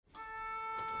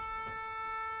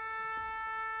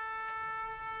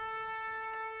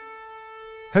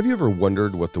Have you ever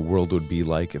wondered what the world would be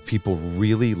like if people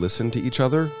really listened to each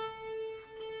other?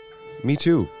 Me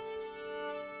too.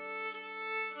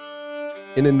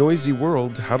 In a noisy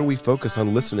world, how do we focus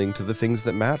on listening to the things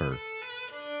that matter?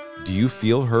 Do you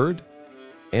feel heard?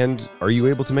 And are you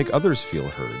able to make others feel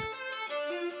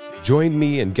heard? Join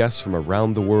me and guests from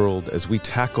around the world as we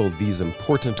tackle these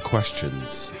important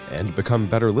questions and become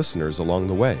better listeners along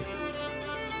the way.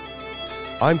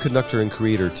 I'm conductor and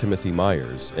creator Timothy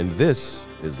Myers, and this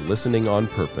is Listening on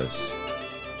Purpose.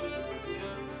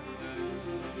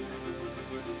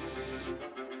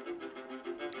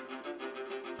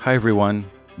 Hi, everyone.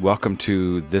 Welcome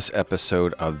to this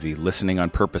episode of the Listening on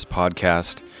Purpose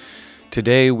podcast.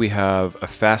 Today, we have a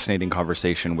fascinating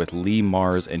conversation with Leigh,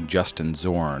 Marz, and Justin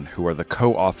Zorn, who are the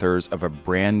co-authors of a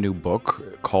brand new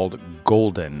book called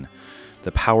Golden,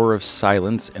 The Power of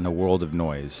Silence in a World of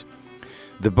Noise.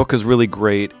 The book is really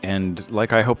great, and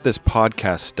like I hope this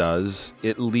podcast does,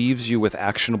 it leaves you with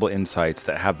actionable insights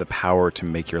that have the power to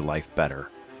make your life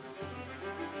better.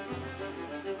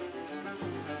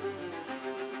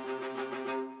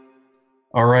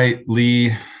 All right,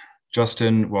 Leigh,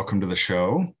 Justin, welcome to the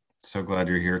show. So glad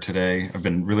you're here today. I've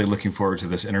been really looking forward to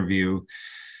this interview.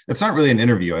 It's not really an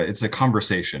interview, it's a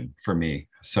conversation for me.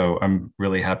 So I'm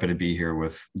really happy to be here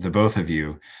with the both of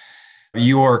you.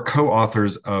 You are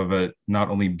co-authors of a not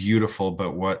only beautiful,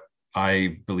 but what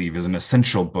I believe is an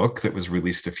essential book that was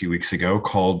released a few weeks ago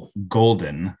called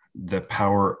Golden, The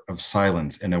Power of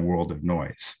Silence in a World of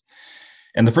Noise.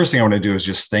 And the first thing I want to do is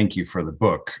just thank you for the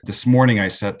book. This morning, I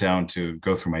sat down to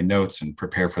go through my notes and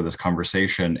prepare for this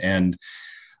conversation. And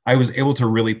I was able to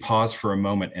really pause for a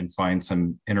moment and find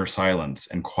some inner silence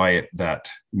and quiet that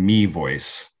me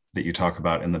voice that you talk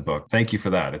about in the book. Thank you for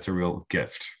that. It's a real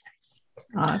gift.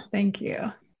 Thank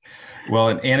you. Well,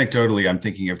 and anecdotally, I'm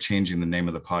thinking of changing the name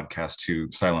of the podcast to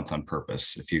Silence on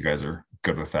Purpose, if you guys are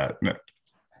good with that.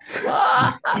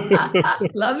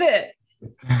 Love it.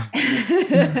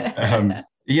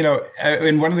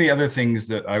 And one of the other things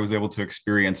that I was able to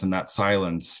experience in that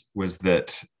silence was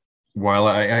that while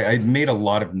I made a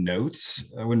lot of notes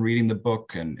when reading the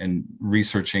book and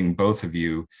researching both of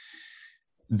you,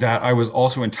 that I was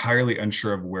also entirely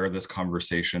unsure of where this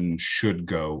conversation should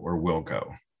go or will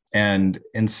go. And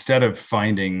instead of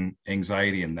finding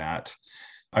anxiety in that,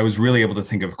 I was really able to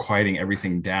think of quieting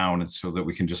everything down so that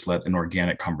we can just let an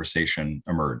organic conversation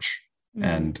emerge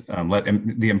and let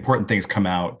the important things come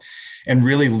out and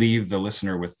really leave the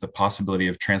listener with the possibility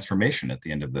of transformation at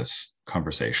the end of this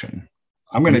conversation.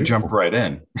 I'm going to jump right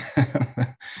in.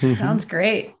 Sounds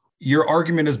great. Your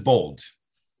argument is bold,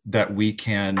 that we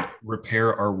can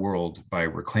repair our world by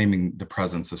reclaiming the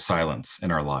presence of silence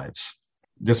in our lives.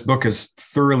 This book is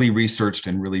thoroughly researched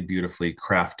and really beautifully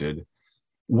crafted.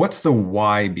 What's the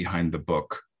why behind the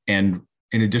book? And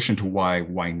in addition to why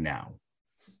now?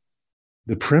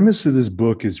 The premise of this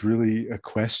book is really a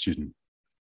question.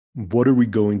 What are we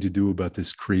going to do about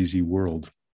this crazy world?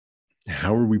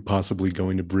 How are we possibly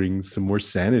going to bring some more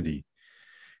sanity?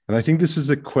 And I think this is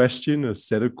a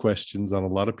set of questions on a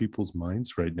lot of people's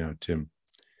minds right now, Tim.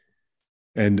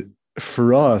 And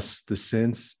for us, the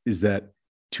sense is that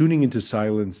tuning into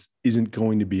silence isn't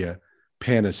going to be a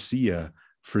panacea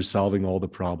for solving all the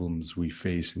problems we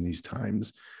face in these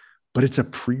times, but it's a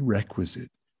prerequisite.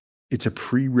 It's a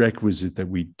prerequisite that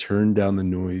we turn down the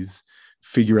noise,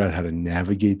 figure out how to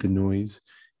navigate the noise,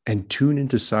 and tune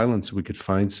into silence so we could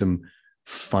find some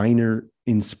finer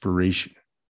inspiration.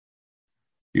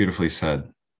 Beautifully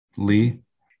said. Leigh?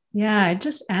 Yeah, I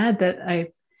just add that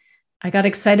I got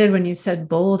excited when you said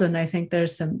bold, and I think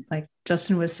there's some, like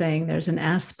Justin was saying, there's an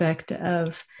aspect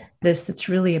of this that's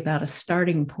really about a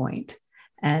starting point.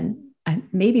 And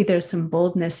maybe there's some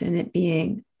boldness in it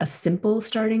being a simple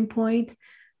starting point,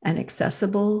 an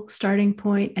accessible starting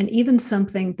point, and even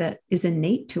something that is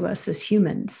innate to us as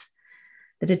humans,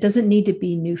 that it doesn't need to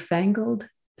be newfangled,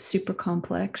 super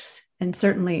complex, and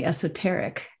certainly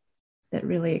esoteric, that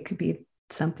really it could be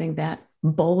something that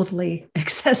boldly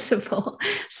accessible,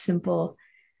 simple,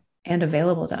 and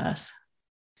available to us.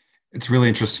 It's really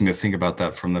interesting to think about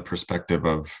that from the perspective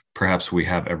of perhaps we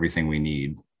have everything we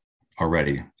need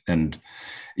already. And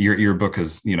your book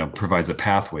is, provides a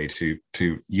pathway to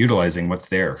utilizing what's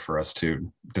there for us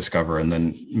to discover and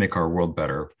then make our world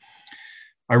better.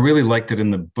 I really liked that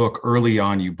in the book early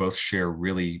on, you both share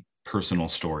really personal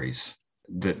stories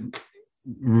that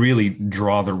really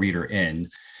draw the reader in.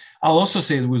 I'll also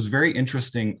say it was very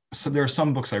interesting. So there are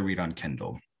some books I read on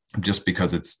Kindle just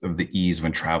because it's of the ease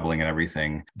when traveling and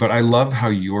everything. But I love how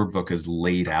your book is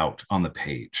laid out on the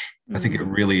page. I think it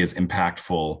really is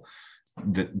impactful.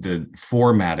 The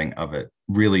formatting of it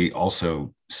really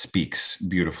also speaks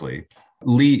beautifully.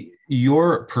 Leigh,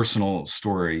 your personal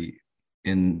story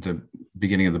in the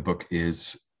beginning of the book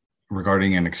is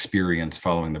regarding an experience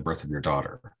following the birth of your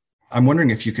daughter. I'm wondering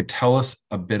if you could tell us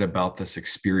a bit about this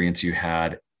experience you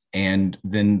had, and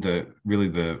then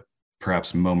the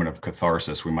perhaps moment of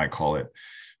catharsis, we might call it,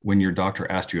 when your doctor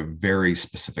asked you a very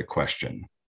specific question.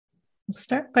 I'll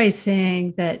start by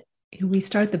saying that we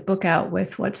start the book out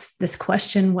with what's this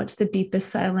question, what's the deepest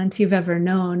silence you've ever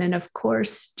known? And of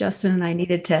course, Justin and I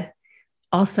needed to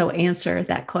also answer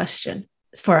that question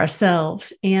for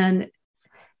ourselves. And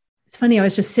it's funny, I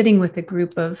was just sitting with a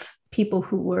group of people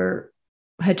who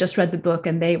had just read the book,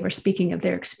 and they were speaking of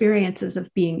their experiences of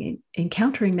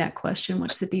encountering that question,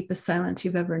 what's the deepest silence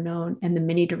you've ever known, and the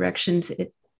many directions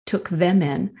it took them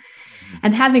in,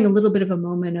 and having a little bit of a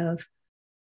moment of,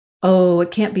 oh, it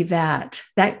can't be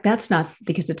that's not,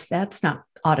 because that's not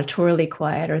auditorily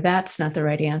quiet, or that's not the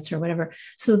right answer, or whatever.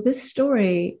 So this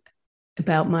story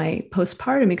about my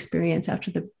postpartum experience after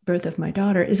the birth of my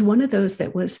daughter is one of those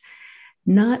that was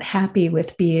not happy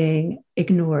with being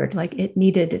ignored. Like, it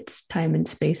needed its time and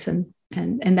space, and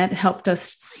that helped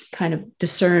us kind of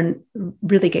discern,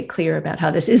 really get clear about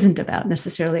how this isn't about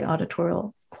necessarily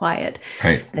auditorial quiet,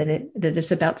 right? That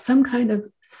it's about some kind of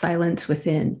silence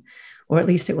within, or at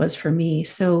least it was for me.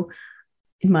 So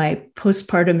in my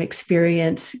postpartum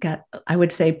experience got, I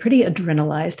would say, pretty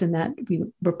adrenalized, in that we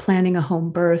were planning a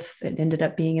home birth. It ended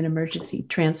up being an emergency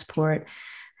transport.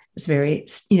 It was very,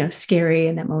 scary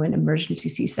in that moment, emergency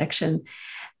C-section.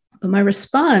 But my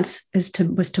response was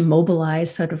to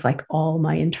mobilize sort of like all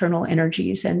my internal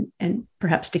energies, and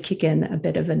perhaps to kick in a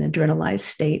bit of an adrenalized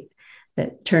state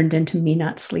that turned into me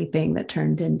not sleeping, that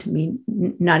turned into me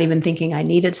not even thinking I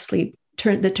needed sleep,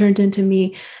 that turned into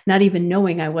me not even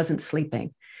knowing I wasn't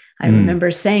sleeping. I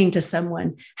remember saying to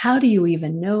someone, how do you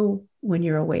even know when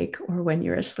you're awake or when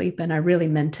you're asleep? And I really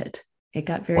meant it. It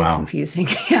got very confusing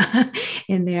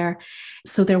in there.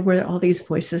 So there were all these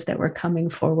voices that were coming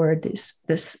forward, this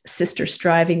sister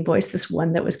striving voice, this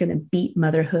one that was going to beat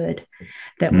motherhood,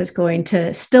 that was going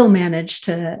to still manage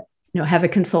to have a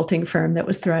consulting firm that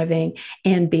was thriving,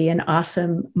 and be an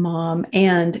awesome mom,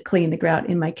 and clean the grout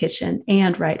in my kitchen,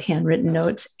 and write handwritten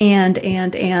notes, and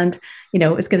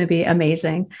it was going to be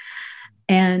amazing.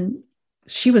 And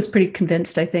she was pretty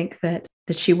convinced, I think, that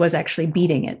she was actually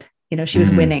beating it. She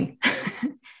was winning.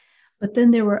 But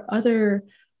then there were other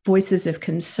voices of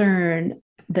concern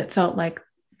that felt like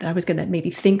that I was going to maybe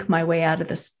think my way out of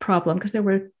this problem, because there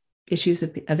were issues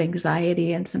of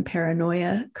anxiety and some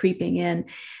paranoia creeping in.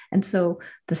 And so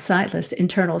this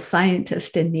internal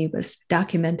scientist in me was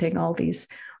documenting all these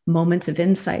moments of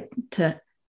insight, to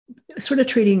sort of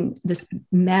treating this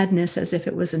madness as if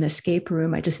it was an escape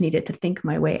room I just needed to think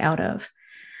my way out of.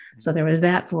 So there was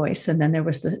that voice. And then there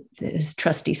was his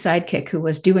trusty sidekick who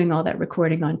was doing all that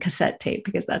recording on cassette tape,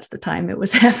 because that's the time it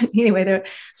was happening. Anyway, there are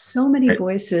so many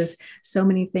voices, so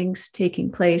many things taking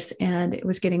place, and it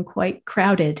was getting quite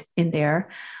crowded in there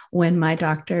when my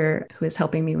doctor, who was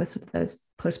helping me with those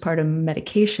postpartum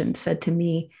medications, said to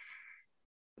me,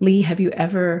 Leigh, have you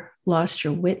ever lost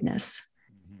your witness?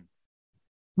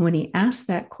 When he asked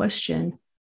that question,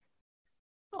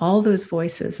 all those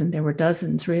voices, and there were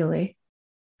dozens really,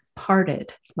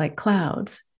 parted like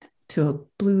clouds to a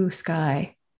blue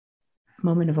sky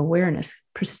moment of awareness,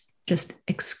 just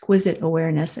exquisite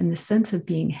awareness, and the sense of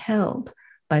being held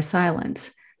by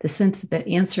silence, the sense that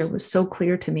the answer was so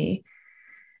clear to me.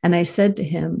 And I said to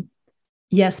him,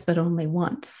 yes, but only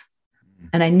once.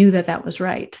 And I knew that was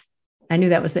right. I knew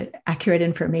that was the accurate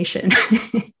information.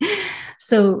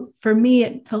 So for me,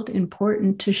 it felt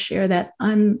important to share that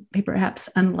perhaps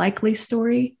unlikely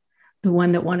story, the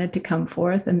one that wanted to come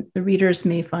forth. And the readers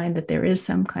may find that there is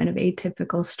some kind of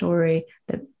atypical story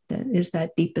that is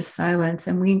that deepest silence.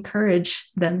 And we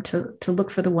encourage them to look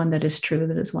for the one that is true,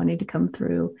 that is wanting to come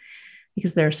through,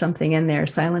 because there's something in there.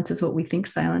 Silence is what we think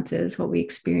silence is, what we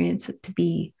experience it to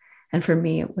be. And for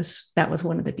me, that was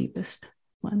one of the deepest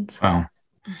ones. Wow.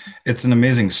 It's an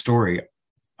amazing story.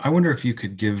 I wonder if you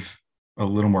could give a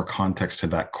little more context to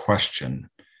that question.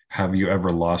 Have you ever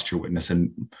lost your witness,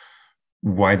 and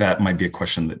why that might be a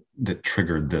question that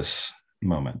triggered this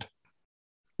moment?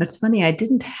 It's funny, I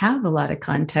didn't have a lot of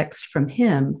context from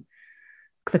him.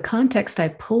 The context I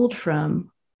pulled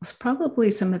from was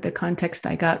probably some of the context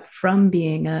I got from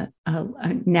being a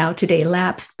now today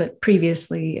lapsed, but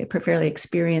previously a fairly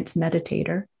experienced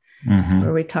meditator,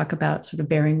 where we talk about sort of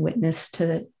bearing witness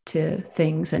to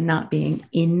things and not being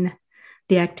in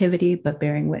the activity, but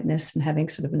bearing witness and having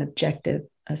sort of an objective,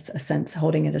 a sense,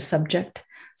 holding it as subject.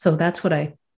 So that's what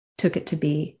I took it to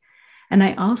be. And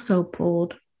I also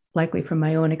pulled likely from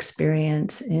my own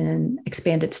experience in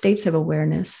expanded states of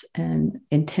awareness and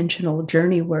intentional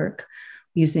journey work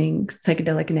using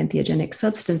psychedelic and entheogenic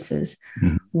substances,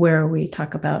 where we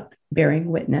talk about bearing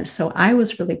witness. So I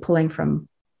was really pulling from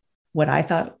what I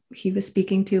thought he was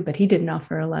speaking to, but he didn't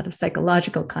offer a lot of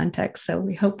psychological context. So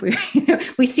we hope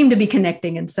we seem to be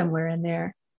connecting in somewhere in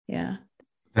there. Yeah.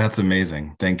 That's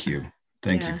amazing. Thank you.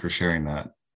 Thank you for sharing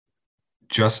that.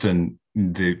 Justin,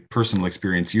 the personal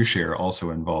experience you share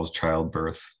also involves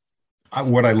childbirth.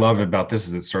 What I love about this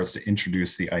is it starts to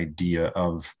introduce the idea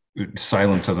of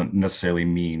silence doesn't necessarily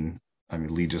mean, I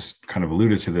mean, Leigh just kind of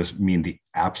alluded to this, mean the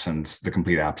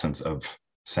complete absence of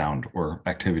sound or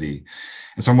activity.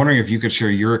 And so I'm wondering if you could share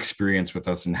your experience with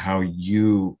us and how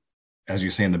you, as you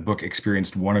say in the book,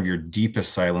 experienced one of your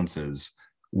deepest silences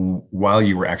while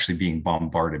you were actually being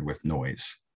bombarded with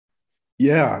noise.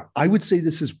 Yeah, I would say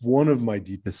this is one of my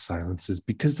deepest silences,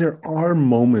 because there are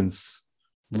moments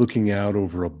looking out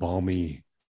over a balmy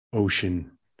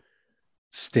ocean,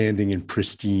 standing in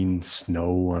pristine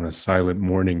snow on a silent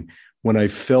morning, when I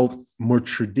felt more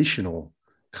traditional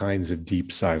kinds of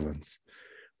deep silence.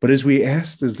 But as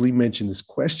Leigh mentioned this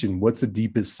question, what's the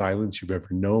deepest silence you've ever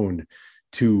known,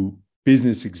 to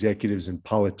business executives and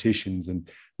politicians and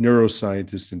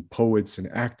neuroscientists and poets and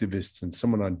activists and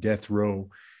someone on death row,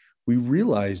 we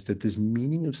realized that this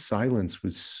meaning of silence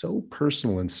was so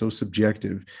personal and so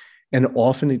subjective. And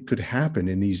often it could happen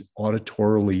in these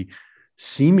auditorily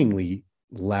seemingly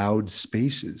loud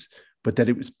spaces, but that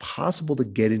it was possible to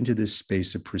get into this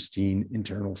space of pristine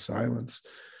internal silence.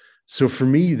 So for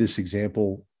me, this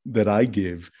example that I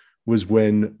give was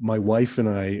when my wife and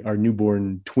I, our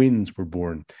newborn twins, were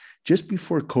born just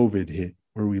before COVID hit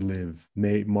where we live,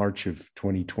 March of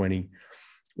 2020.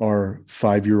 Our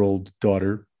 5-year-old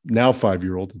daughter, now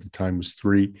 5-year-old, at the time was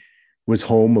 3, was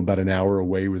home about an hour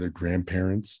away with her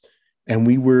grandparents. And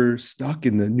we were stuck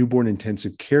in the newborn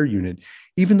intensive care unit,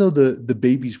 even though the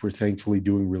babies were thankfully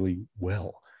doing really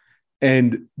well.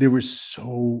 And there was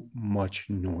so much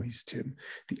noise, Tim.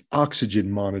 The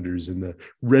oxygen monitors and the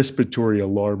respiratory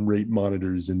alarm rate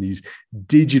monitors and these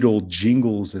digital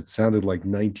jingles that sounded like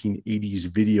 1980s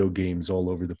video games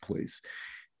all over the place.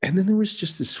 And then there was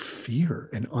just this fear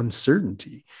and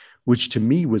uncertainty, which to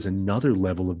me was another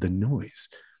level of the noise.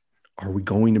 Are we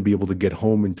going to be able to get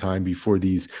home in time before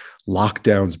these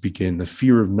lockdowns begin? The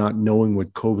fear of not knowing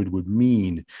what COVID would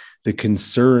mean, the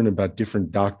concern about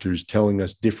different doctors telling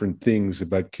us different things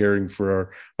about caring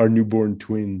for our newborn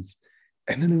twins.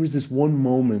 And then there was this one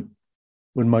moment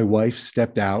when my wife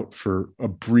stepped out for a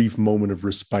brief moment of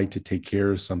respite to take care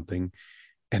of something.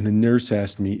 And the nurse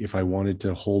asked me if I wanted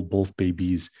to hold both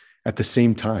babies at the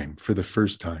same time for the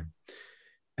first time.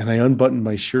 And I unbuttoned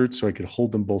my shirt so I could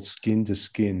hold them both skin to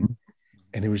skin.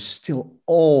 And there was still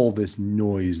all this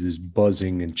noise, this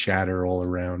buzzing and chatter all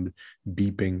around,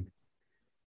 beeping.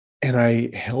 And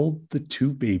I held the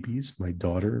 2 babies, my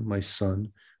daughter and my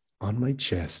son, on my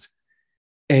chest.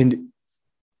 And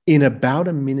in about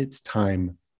a minute's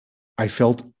time, I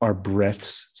felt our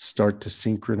breaths start to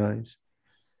synchronize.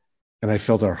 And I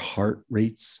felt our heart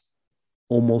rates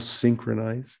almost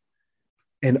synchronize.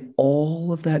 And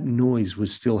all of that noise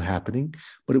was still happening,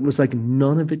 but it was like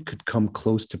none of it could come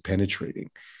close to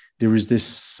penetrating. There was this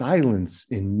silence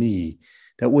in me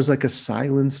that was like a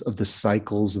silence of the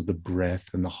cycles of the breath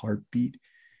and the heartbeat,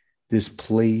 this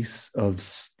place of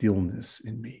stillness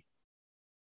in me.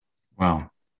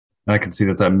 Wow. I can see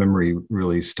that memory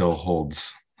really still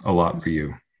holds a lot for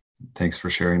you. Thanks for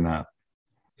sharing that.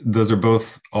 Those are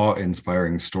both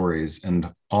awe-inspiring stories,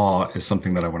 and awe is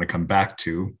something that I want to come back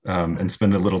to and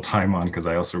spend a little time on, because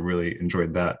I also really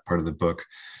enjoyed that part of the book.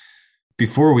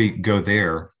 Before we go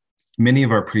there, many of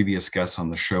our previous guests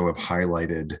on the show have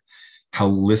highlighted how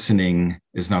listening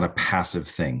is not a passive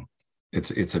thing.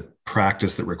 It's a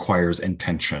practice that requires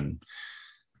intention.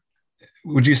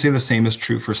 Would you say the same is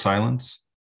true for silence?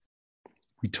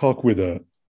 We talk with a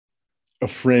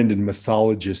friend and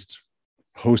mythologist,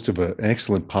 host of an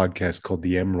excellent podcast called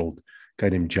The Emerald, a guy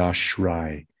named Josh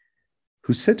Schrei,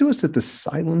 who said to us that the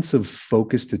silence of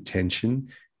focused attention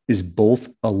is both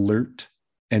alert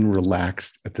and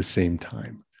relaxed at the same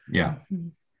time. Yeah.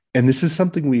 And this is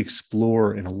something we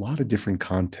explore in a lot of different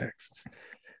contexts.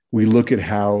 We look at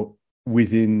how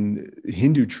within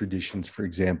Hindu traditions, for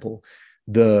example,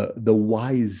 the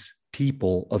wise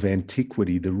people of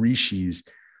antiquity, the rishis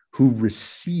who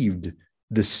received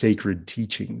the sacred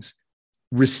teachings,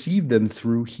 received them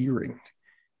through hearing.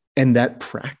 And that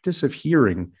practice of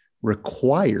hearing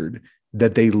required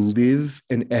that they live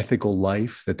an ethical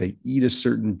life, that they eat a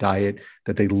certain diet,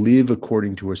 that they live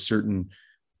according to a certain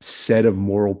set of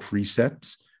moral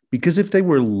precepts, Because if they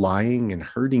were lying and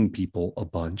hurting people a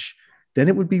bunch, then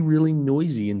it would be really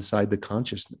noisy inside the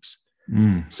consciousness.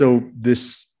 So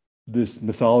this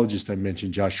mythologist I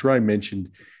mentioned, Josh Rye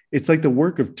mentioned, it's like the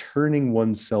work of turning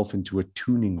oneself into a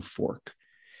tuning fork.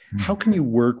 How can you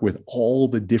work with all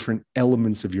the different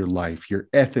elements of your life, your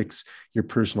ethics, your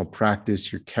personal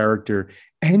practice, your character,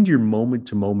 and your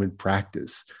moment-to-moment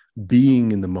practice,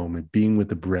 being in the moment, being with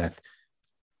the breath?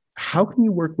 How can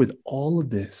you work with all of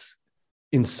this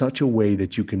in such a way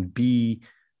that you can be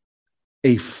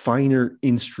a finer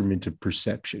instrument of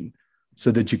perception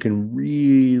so that you can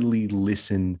really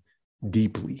listen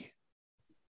deeply?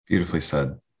 Beautifully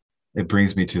said. It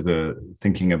brings me to the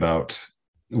thinking about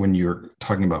when you're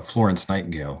talking about Florence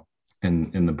Nightingale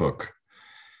in the book.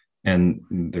 And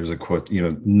there's a quote,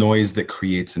 noise that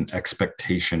creates an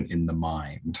expectation in the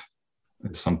mind.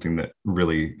 It's something that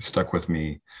really stuck with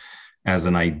me as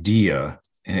an idea.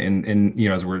 And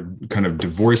as we're kind of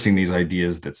divorcing these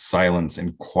ideas that silence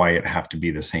and quiet have to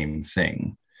be the same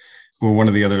thing. Well, one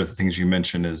of the other things you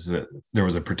mentioned is that there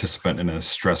was a participant in a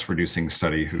stress reducing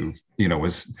study who,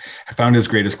 found his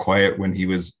greatest quiet when he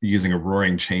was using a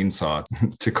roaring chainsaw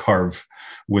to carve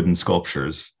wooden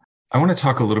sculptures. I want to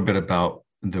talk a little bit about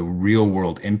the real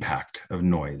world impact of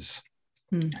noise.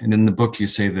 And in the book, you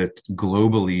say that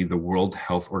globally, the World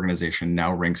Health Organization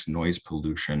now ranks noise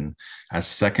pollution as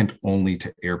second only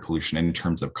to air pollution in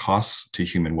terms of costs to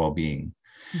human well-being.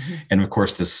 And of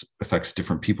course, this affects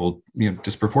different people,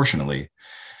 disproportionately.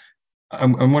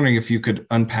 I'm wondering if you could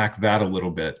unpack that a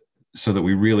little bit so that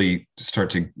we really start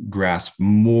to grasp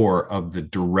more of the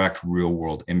direct real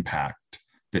world impact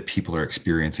that people are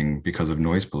experiencing because of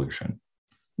noise pollution.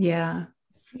 Yeah.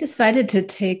 I decided to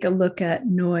take a look at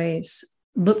noise.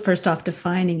 Look, first off,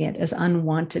 defining it as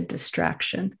unwanted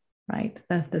distraction, right?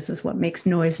 This is what makes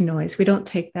noise noise. We don't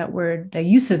take that word, the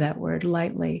use of that word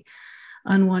lightly.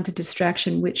 Unwanted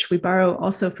distraction, which we borrow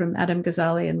also from Adam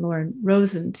Ghazali and Lauren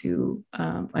Rosen, to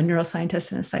a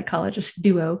neuroscientist and a psychologist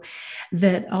duo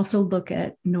that also look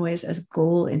at noise as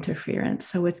goal interference.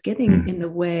 So it's getting in the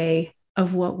way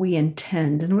of what we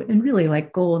intend, and really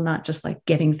like goal, not just like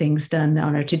getting things done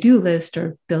on our to-do list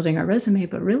or building our resume,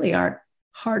 but really our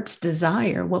heart's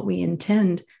desire, what we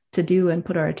intend to do and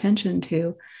put our attention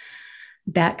to.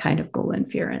 That kind of goal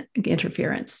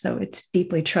interference. So it's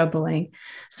deeply troubling.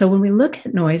 So when we look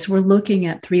at noise, we're looking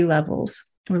at three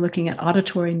levels. We're looking at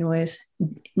auditory noise,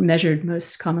 measured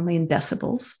most commonly in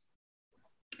decibels,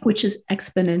 which is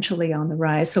exponentially on the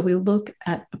rise. So we look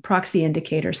at a proxy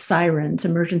indicator, sirens,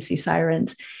 emergency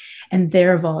sirens, and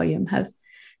their volume have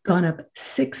gone up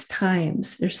 6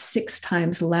 times. They're 6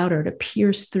 times louder to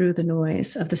pierce through the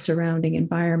noise of the surrounding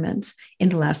environments in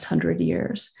the last 100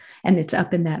 years. And it's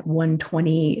up in that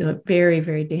 120, very,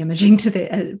 very damaging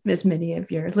to as many of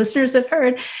your listeners have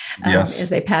heard as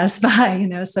they pass by,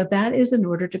 So that is in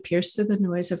order to pierce through the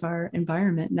noise of our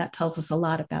environment. And that tells us a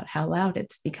lot about how loud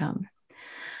it's become.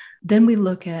 Then we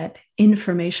look at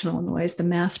informational noise, the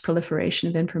mass proliferation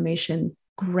of information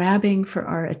grabbing for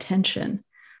our attention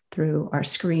through our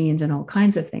screens and all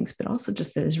kinds of things, but also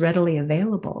just that is readily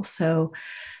available. So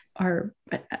our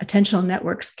attentional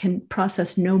networks can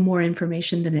process no more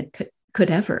information than it could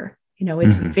ever.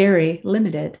 It's very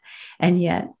limited. And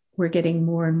yet we're getting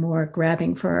more and more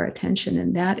grabbing for our attention.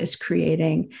 And that is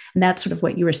creating, and that's sort of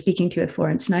what you were speaking to with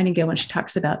Florence Nightingale when she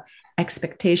talks about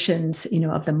expectations,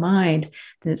 of the mind,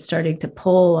 then it's starting to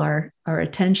pull our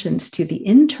attentions to the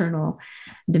internal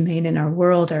domain in our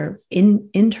world, our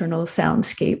internal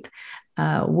soundscape,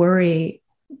 worry,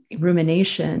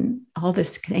 rumination, all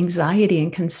this anxiety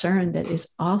and concern that is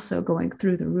also going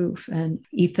through the roof. And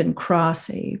Ethan Cross,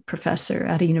 a professor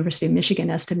at the University of Michigan,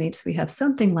 estimates we have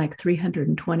something like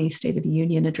 320 State of the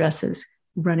Union addresses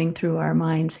running through our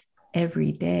minds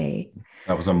every day.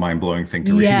 That was a mind-blowing thing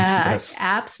to read. Yes,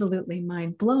 absolutely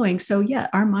mind-blowing. So yeah,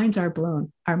 our minds are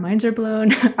blown. Our minds are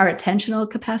blown. Our attentional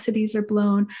capacities are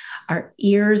blown. Our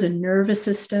ears and nervous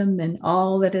system and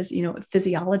all that is,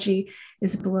 physiology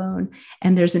is blown.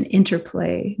 And there's an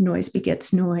interplay. Noise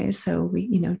begets noise. So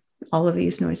we, all of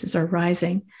these noises are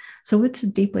rising. So it's a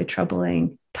deeply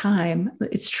troubling time.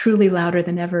 It's truly louder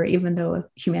than ever, even though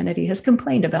humanity has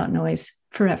complained about noise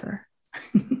forever.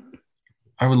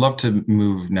 I would love to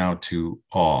move now to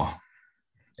awe,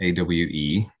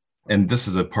 AWE. And this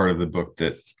is a part of the book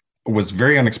that was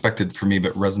very unexpected for me,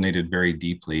 but resonated very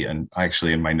deeply. And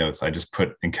actually in my notes, I just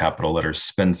put in capital letters,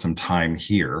 spend some time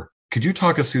here. Could you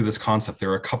talk us through this concept? There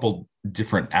are a couple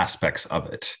different aspects of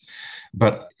it,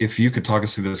 but if you could talk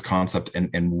us through this concept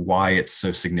and why it's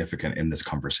so significant in this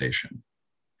conversation.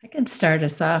 I can start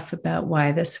us off about why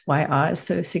awe is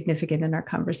so significant in our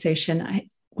conversation.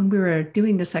 when we were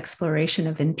doing this exploration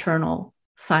of internal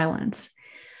silence,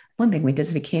 one thing we did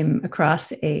is we came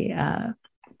across a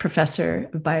professor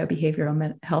of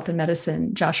biobehavioral health and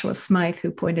medicine, Joshua Smythe, who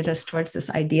pointed us towards this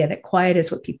idea that quiet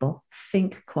is what people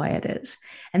think quiet is.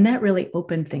 And that really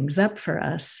opened things up for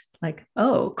us. Like,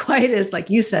 oh, quiet is, like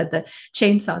you said, the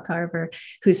chainsaw carver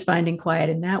who's finding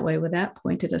quiet in that way. Well, that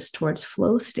pointed us towards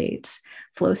flow states,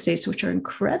 which are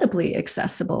incredibly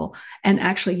accessible and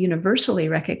actually universally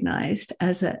recognized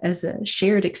as a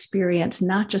shared experience,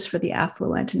 not just for the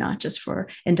affluent, not just for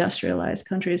industrialized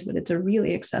countries, but it's a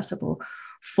really accessible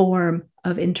form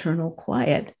of internal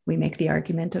quiet. We make the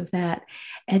argument of that.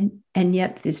 And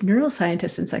yet these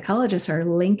neuroscientists and psychologists are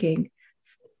linking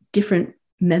different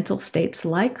mental states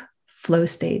like flow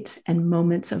states and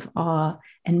moments of awe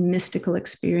and mystical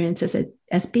experiences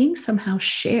as being somehow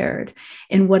shared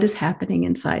in what is happening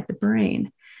inside the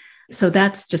brain. So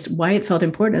that's just why it felt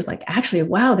important. Is like, actually,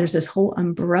 wow, there's this whole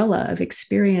umbrella of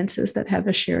experiences that have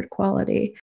a shared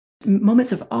quality.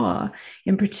 Moments of awe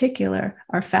in particular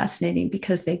are fascinating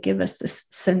because they give us this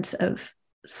sense of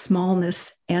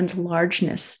smallness and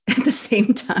largeness at the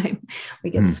same time. We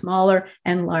get smaller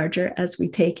and larger as we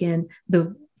take in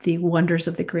the wonders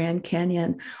of the Grand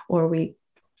Canyon, or we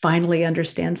finally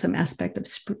understand some aspect of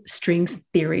strings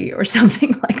theory or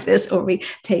something like this, or we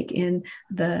take in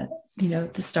the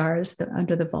stars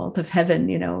under the vault of heaven,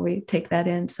 we take that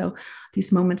in. So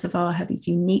these moments of awe have these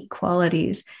unique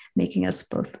qualities, making us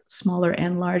both smaller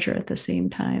and larger at the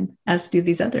same time, as do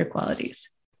these other qualities,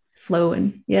 flow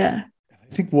and I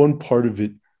think one part of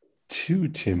it too,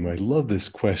 Tim, I love this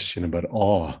question about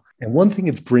awe. And one thing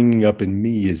it's bringing up in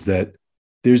me is that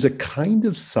there's a kind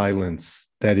of silence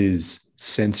that is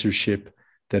censorship,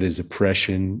 that is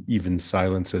oppression, even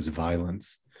silence as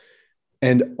violence.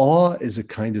 And awe is a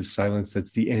kind of silence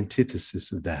that's the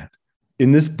antithesis of that.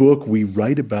 In this book, we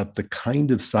write about the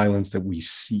kind of silence that we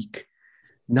seek,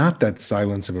 not that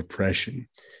silence of oppression.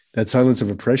 That silence of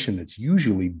oppression that's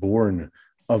usually born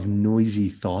of noisy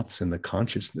thoughts in the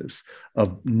consciousness,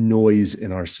 of noise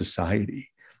in our society,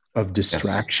 of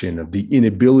distraction, of the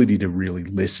inability to really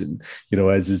listen,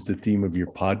 as is the theme of your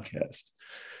podcast.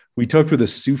 We talked with a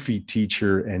Sufi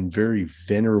teacher and very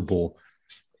venerable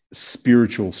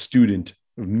spiritual student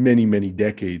of many, many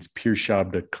decades, Pir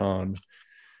Shabda Khan,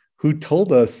 who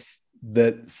told us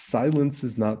that silence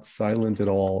is not silent at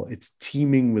all. It's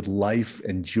teeming with life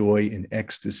and joy and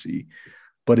ecstasy,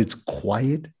 but it's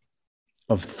quiet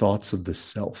of thoughts of the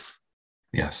self.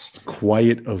 Yes. It's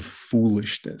quiet of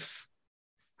foolishness.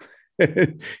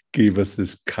 Gave us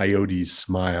this coyote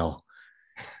smile.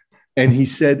 And he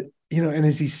said, and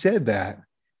as he said that,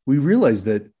 we realized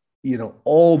that,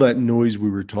 all that noise we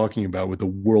were talking about with the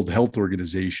World Health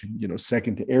Organization,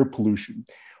 second to air pollution,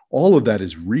 all of that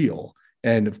is real.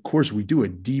 And of course, we do a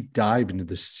deep dive into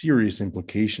the serious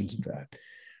implications of that.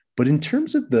 But in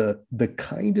terms of the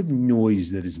kind of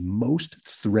noise that is most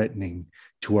threatening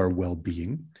to our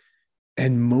well-being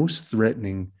and most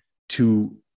threatening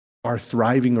to our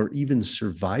thriving or even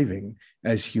surviving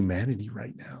as humanity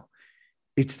right now,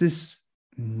 it's this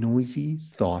noisy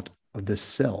thought of the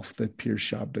self that Pir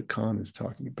Shabda Khan is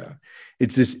talking about.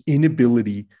 It's this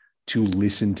inability to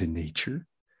listen to nature.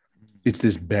 It's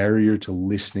this barrier to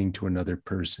listening to another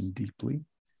person deeply.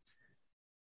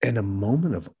 And a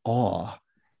moment of awe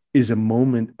is a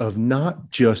moment of not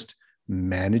just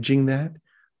managing that,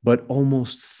 but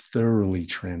almost thoroughly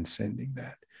transcending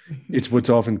that. It's what's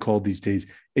often called these days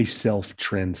a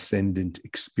self-transcendent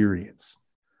experience.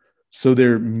 So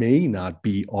there may not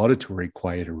be auditory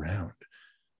quiet around,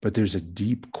 but there's a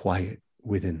deep quiet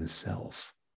within the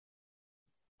self.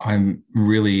 I'm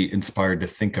really inspired to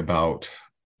think about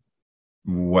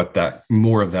what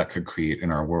more of that could create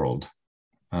in our world.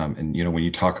 And when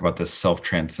you talk about this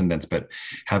self-transcendence, but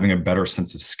having a better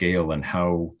sense of scale and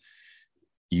how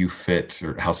you fit,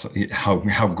 or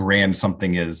how grand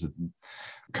something is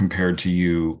compared to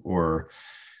you, or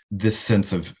this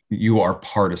sense of you are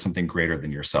part of something greater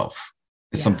than yourself,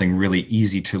 is something really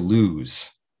easy to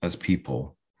lose as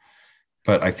people.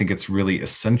 But I think it's really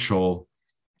essential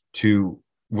to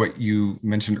what you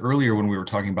mentioned earlier when we were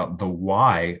talking about the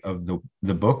why of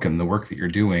the book and the work that you're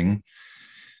doing.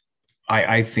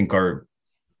 I think our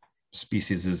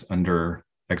species is under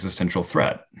existential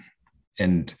threat.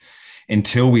 And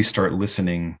until we start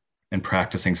listening and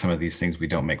practicing some of these things, we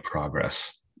don't make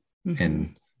progress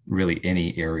in really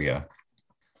any area.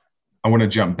 I want to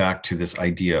jump back to this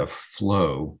idea of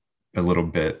flow a little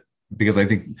bit, because I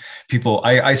think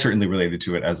I certainly related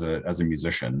to it as a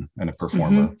musician and a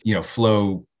performer.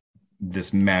 Flow,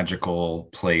 this magical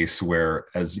place where,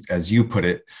 as you put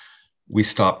it, we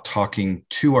stop talking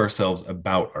to ourselves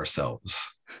about ourselves.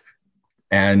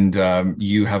 And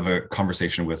you have a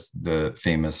conversation with the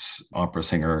famous opera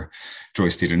singer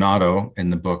Joyce DiDonato in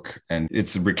the book. And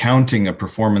it's recounting a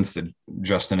performance that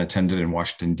Justin attended in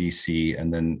Washington, D.C.,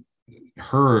 and then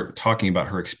her talking about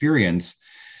her experience.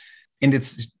 And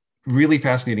it's really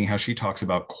fascinating how she talks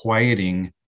about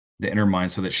quieting the inner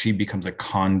mind so that she becomes a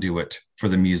conduit for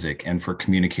the music and for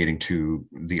communicating to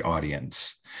the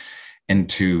audience and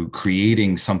to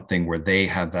creating something where they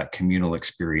have that communal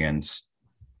experience,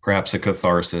 perhaps a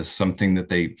catharsis, something that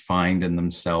they find in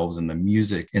themselves, in the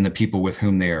music, in the people with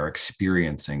whom they are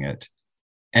experiencing it.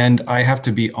 And I have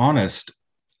to be honest,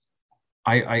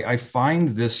 I find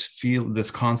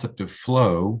this concept of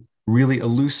flow really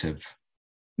elusive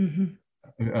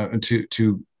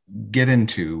to get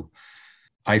into.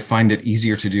 I find it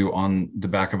easier to do on the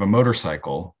back of a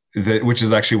motorcycle, which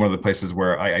is actually one of the places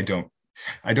where I don't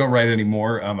write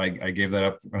anymore. I gave that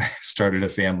up when I started a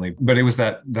family, but it was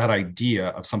that idea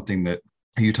of something that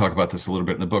you talk about this a little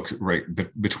bit in the book, right?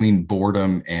 Between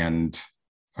boredom and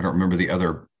I don't remember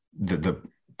the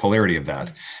polarity of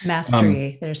that.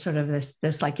 Mastery. There's sort of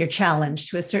this like you're challenged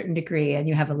to a certain degree and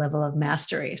you have a level of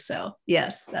mastery. So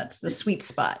yes, that's the sweet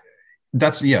spot.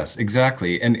 Yes,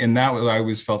 exactly. And that I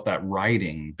always felt that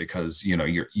writing, because, you know,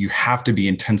 you have to be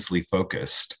intensely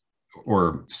focused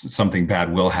or something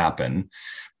bad will happen.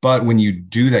 But when you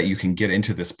do that, you can get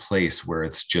into this place where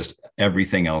it's just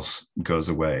everything else goes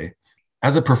away.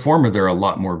 As a performer, there are a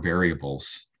lot more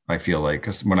variables, I feel like,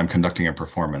 when I'm conducting a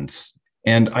performance.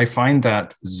 And I find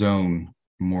that zone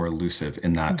more elusive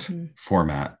in that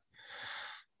format.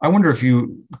 I wonder if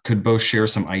you could both share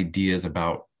some ideas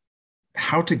about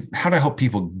how to help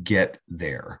people get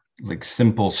there, like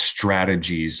simple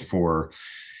strategies for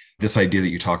this idea that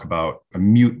you talk about, a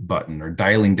mute button or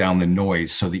dialing down the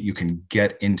noise so that you can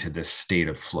get into this state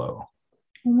of flow.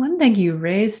 One thing you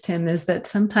raised, Tim, is that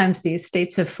sometimes these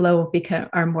states of flow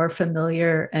are more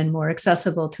familiar and more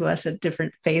accessible to us at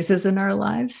different phases in our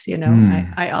lives. You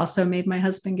know, I also made my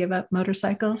husband give up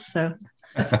motorcycles, so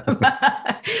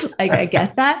I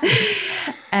get that.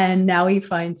 And now he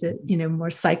finds it, you know, more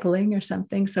cycling or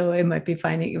something. So it might be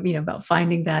about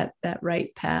finding that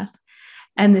right path.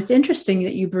 And it's interesting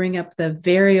that you bring up the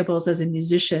variables as a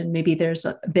musician. Maybe there's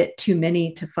a bit too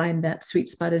many to find that sweet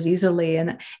spot as easily.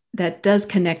 And that does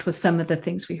connect with some of the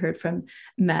things we heard from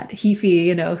Matt Heafy,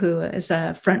 you know, who is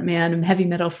a frontman, heavy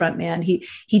metal frontman.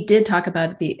 He did talk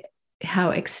about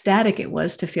how ecstatic it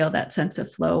was to feel that sense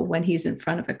of flow when he's in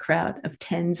front of a crowd of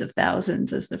tens of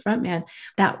thousands as the frontman.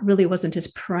 That really wasn't his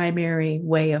primary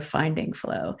way of finding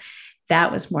flow.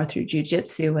 That was more through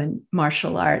jujitsu and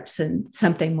martial arts and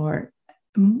something more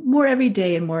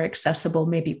everyday and more accessible,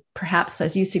 maybe perhaps,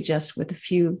 as you suggest, with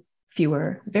a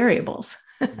fewer variables.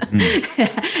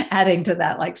 Adding to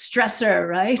that, like stressor,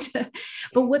 right?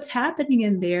 But what's happening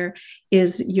in there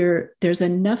is there's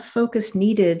enough focus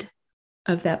needed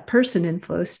of that person in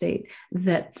flow state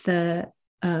that the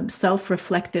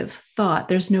self-reflective thought,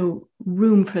 there's no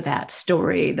room for that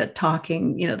story, the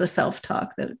talking, you know, the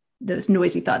self-talk, those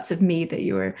noisy thoughts of me that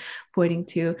you were pointing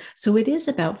to. So it is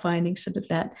about finding sort of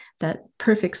that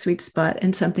perfect sweet spot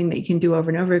and something that you can do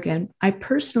over and over again. I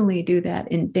personally do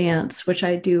that in dance, which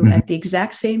I do at the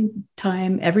exact same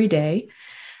time every day,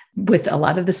 with a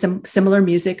lot of the similar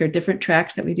music or different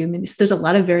tracks that we do. There's a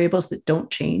lot of variables that don't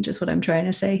change, is what I'm trying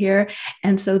to say here.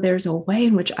 And so there's a way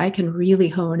in which I can really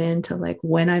hone into like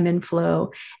when I'm in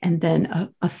flow, and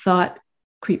then a thought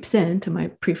creeps into my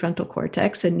prefrontal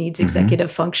cortex and needs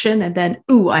executive function. And then,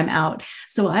 I'm out.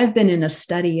 So I've been in a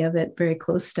study of it, very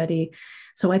close study.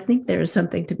 So I think there is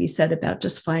something to be said about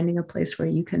just finding a place where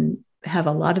you can have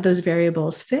a lot of those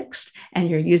variables fixed and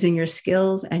you're using your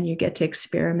skills and you get to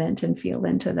experiment and feel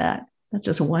into that. That's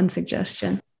just one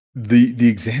suggestion. The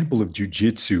example of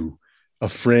jujitsu, a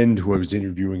friend who I was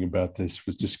interviewing about this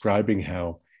was describing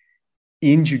how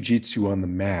in jujitsu on the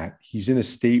mat, he's in a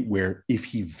state where if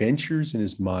he ventures in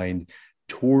his mind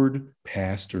toward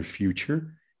past or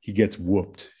future, he gets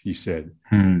whooped, he said.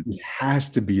 He has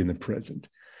to be in the present.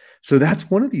 So that's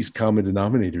one of these common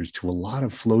denominators to a lot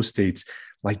of flow states,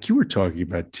 like you were talking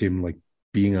about, Tim, like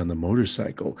being on the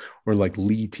motorcycle, or like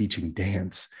Leigh teaching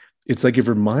dance. It's like if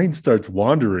her mind starts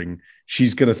wandering,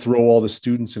 she's going to throw all the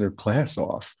students in her class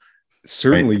off.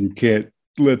 Certainly, right. You can't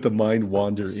let the mind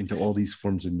wander into all these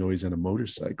forms of noise on a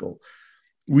motorcycle.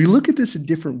 We look at this in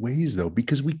different ways, though,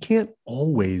 because we can't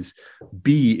always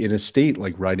be in a state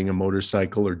like riding a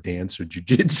motorcycle or dance or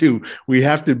jujitsu. We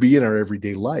have to be in our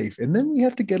everyday life. And then we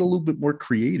have to get a little bit more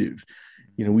creative.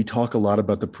 You know, we talk a lot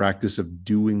about the practice of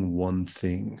doing one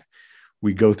thing.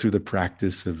 We go through the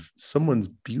practice of someone's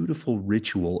beautiful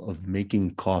ritual of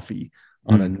making coffee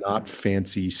on a not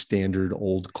fancy standard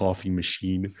old coffee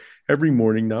machine every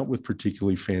morning, not with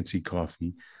particularly fancy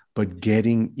coffee, but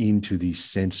getting into the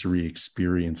sensory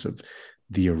experience of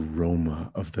the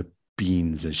aroma of the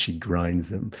beans as she grinds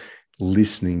them,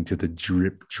 listening to the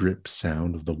drip, drip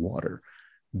sound of the water,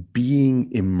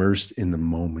 being immersed in the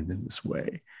moment in this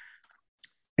way.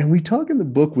 And we talk in the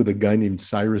book with a guy named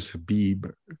Cyrus Habib,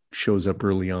 shows up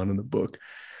early on in the book,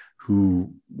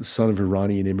 who, the son of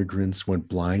Iranian immigrants, went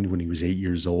blind when he was 8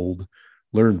 years old,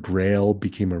 learned Braille,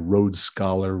 became a Rhodes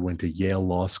Scholar, went to Yale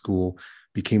Law School,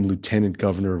 became lieutenant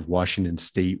governor of Washington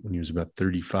State when he was about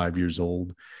 35 years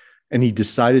old. And he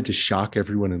decided to shock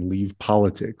everyone and leave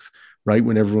politics right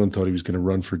when everyone thought he was going to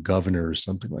run for governor or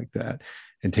something like that,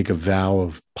 and take a vow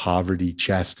of poverty,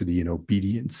 chastity, and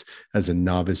obedience as a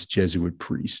novice Jesuit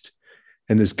priest.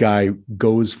 And this guy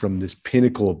goes from this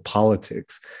pinnacle of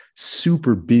politics,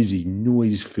 super busy,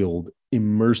 noise-filled,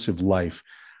 immersive life,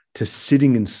 to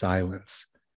sitting in silence,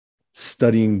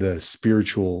 studying the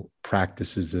spiritual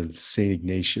practices of St.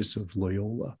 Ignatius of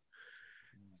Loyola.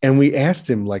 And we asked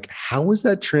him, like, how was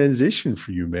that transition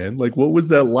for you, man? Like, what was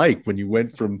that like when you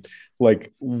went from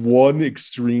like one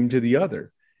extreme to the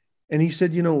other? And he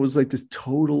said, it was like this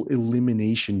total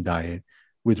elimination diet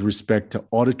with respect to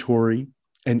auditory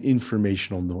and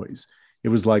informational noise. It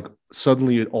was like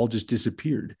suddenly it all just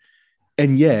disappeared.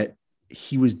 And yet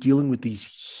he was dealing with these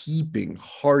heaping,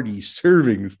 hearty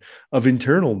servings of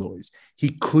internal noise. He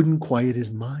couldn't quiet his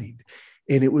mind.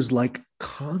 And it was like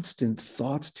constant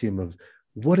thoughts to him of,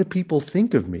 what do people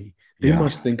think of me? They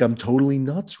must think I'm totally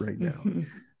nuts right now. Mm-hmm.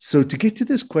 So to get to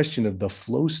this question of the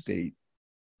flow state,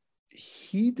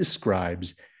 he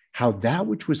describes how that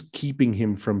which was keeping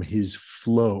him from his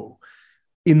flow,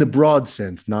 in the broad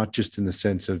sense, not just in the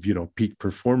sense of, peak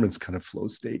performance kind of flow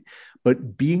state,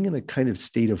 but being in a kind of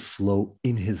state of flow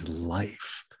in his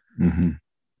life. Mm-hmm.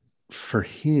 For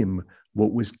him,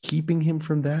 what was keeping him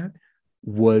from that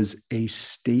was a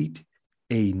state,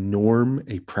 a norm,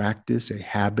 a practice, a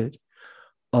habit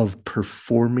of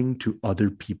performing to other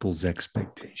people's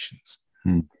expectations.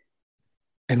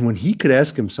 And when he could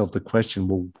ask himself the question,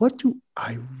 well, what do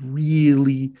I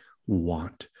really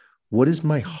want? What is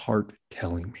my heart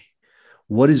telling me?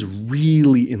 What is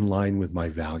really in line with my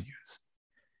values?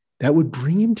 That would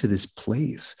bring him to this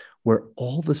place where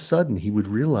all of a sudden he would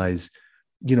realize,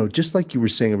 just like you were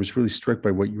saying, I was really struck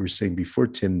by what you were saying before,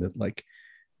 Tim, that like,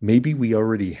 maybe we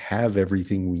already have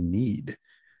everything we need.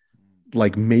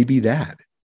 Like maybe that.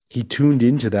 He tuned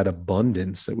into that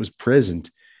abundance that was present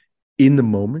in the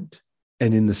moment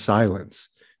and in the silence.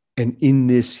 And in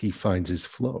this, he finds his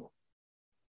flow.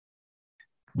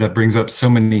 That brings up so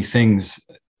many things.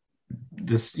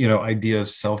 This, idea of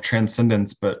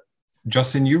self-transcendence. But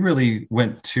Justin, you really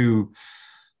went to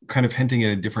kind of hinting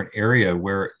at a different area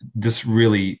where this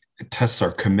really tests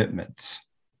our commitments.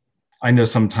 I know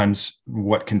sometimes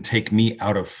what can take me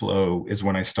out of flow is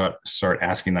when I start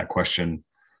asking that question,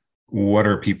 what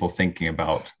are people thinking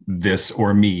about this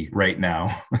or me right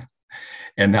now?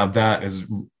 And now that is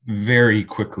very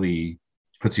quickly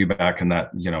puts you back in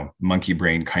that, monkey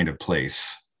brain kind of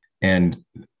place. And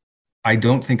I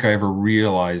don't think I ever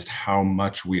realized how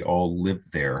much we all live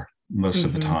there most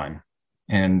of the time,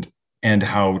 and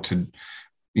how to,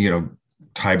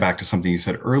 tie back to something you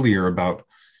said earlier about,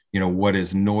 what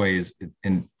is noise,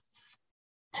 and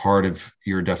part of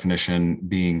your definition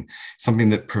being something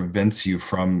that prevents you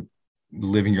from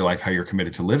living your life how you're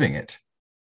committed to living it.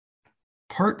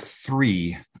 Part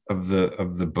 3 of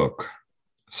the book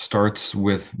starts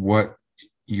with what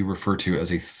you refer to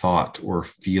as a thought or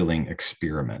feeling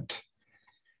experiment.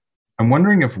 I'm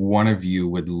wondering if one of you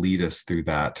would lead us through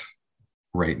that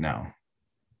right now.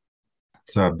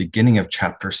 It's the beginning of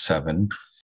chapter 7.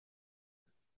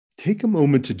 Take a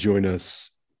moment to join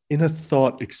us in a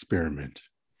thought experiment,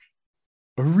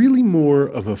 or really more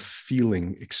of a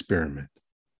feeling experiment.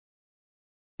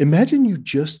 Imagine you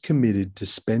just committed to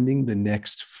spending the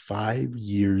next 5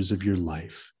 years of your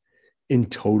life in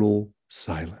total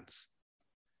silence.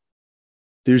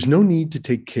 There's no need to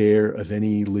take care of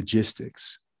any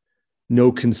logistics,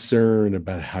 no concern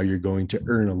about how you're going to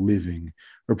earn a living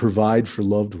or provide for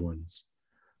loved ones.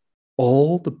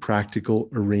 All the practical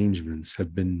arrangements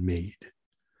have been made.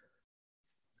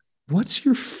 What's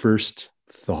your first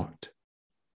thought?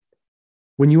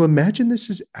 When you imagine this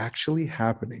is actually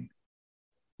happening,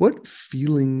 what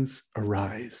feelings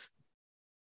arise?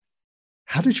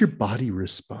 How does your body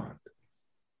respond?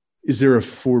 Is there a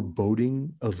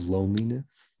foreboding of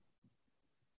loneliness?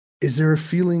 Is there a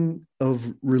feeling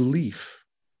of relief?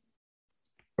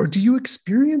 Or do you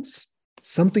experience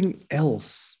something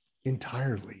else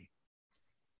entirely?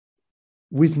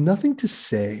 With nothing to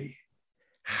say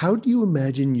how do you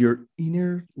imagine your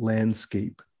inner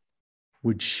landscape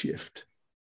would shift?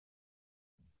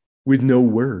 With no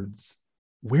words,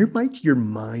 where might your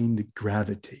mind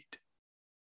gravitate?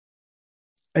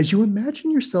 As you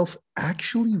imagine yourself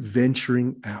actually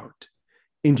venturing out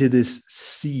into this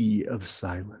sea of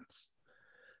silence,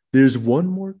 there's one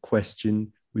more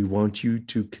question we want you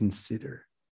to consider,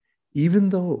 even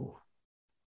though,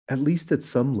 at least at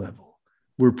some level,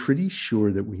 we're pretty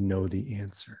sure that we know the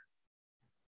answer.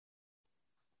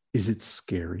 Is it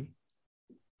scary?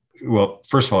 Well,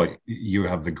 first of all, you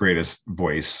have the greatest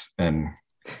voice, and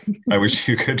I wish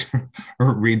you could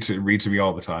read to me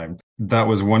all the time. That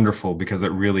was wonderful because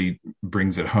it really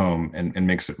brings it home and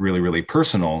makes it really, really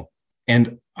personal.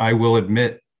 And I will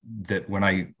admit that when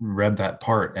I read that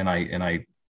part and I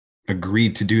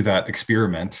agreed to do that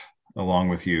experiment along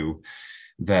with you,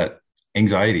 that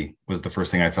anxiety was the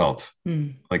first thing I felt.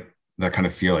 Like that kind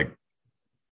of feel like,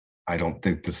 I don't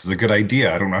think this is a good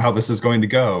idea. I don't know how this is going to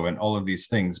go and all of these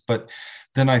things. But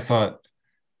then I thought,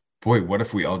 boy, what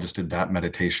if we all just did that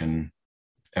meditation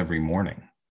every morning?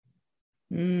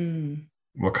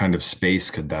 What kind of space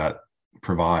could that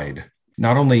provide?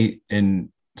 Not only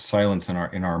in silence in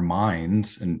our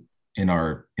minds and in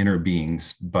our inner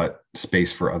beings, but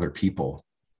space for other people.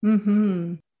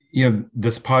 Mm-hmm. You know,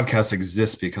 this podcast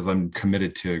exists because I'm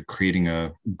committed to creating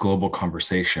a global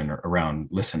conversation around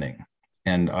listening.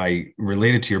 And I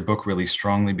related to your book really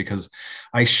strongly because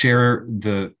I share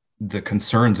the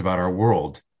concerns about our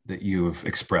world that you have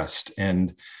expressed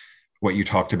and what you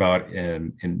talked about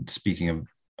in speaking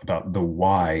about the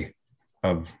why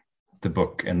of the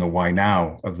book and the why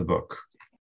now of the book.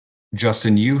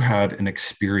 Justin, you had an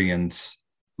experience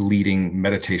leading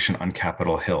meditation on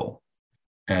Capitol Hill.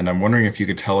 And I'm wondering if you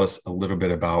could tell us a little bit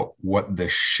about what the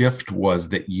shift was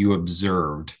that you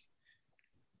observed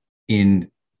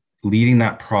in leading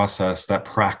that process, that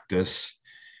practice,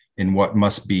 in what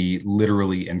must be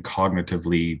literally and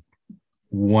cognitively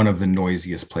one of the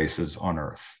noisiest places on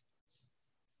earth.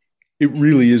 It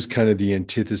really is kind of the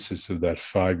antithesis of that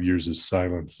 5 years of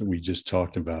silence that we just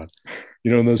talked about.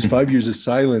 You know, in those 5 years of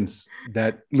silence,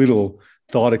 that little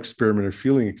thought experiment or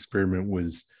feeling experiment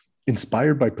was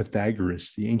inspired by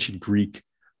Pythagoras, the ancient Greek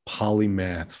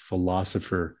polymath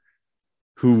philosopher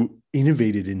who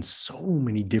innovated in so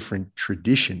many different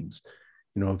traditions,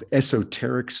 you know, of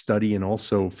esoteric study and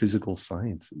also physical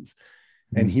sciences.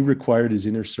 And he required his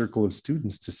inner circle of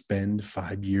students to spend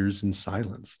 5 years in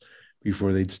silence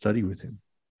before they'd study with him.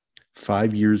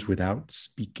 5 years without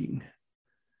speaking.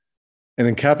 And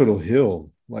in Capitol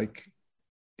Hill, like,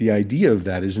 the idea of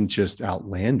that isn't just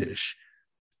outlandish.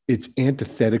 It's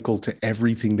antithetical to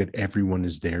everything that everyone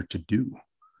is there to do.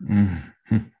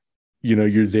 Mm-hmm. You know,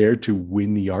 you're there to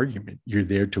win the argument. You're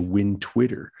there to win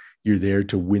Twitter. You're there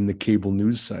to win the cable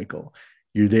news cycle.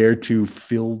 You're there to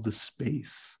fill the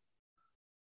space.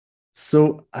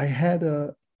 So I had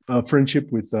a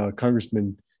friendship with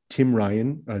Congressman Tim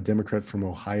Ryan, a Democrat from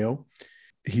Ohio.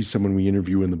 He's someone we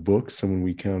interview in the book, someone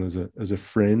we count as a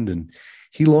friend. And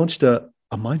he launched a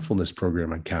mindfulness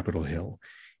program on Capitol Hill.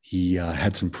 He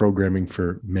had some programming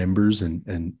for members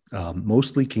and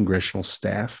mostly congressional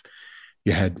staff.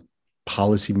 You had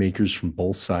policymakers from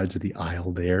both sides of the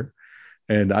aisle there.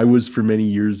 And I was for many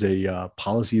years a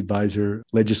policy advisor,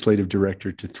 legislative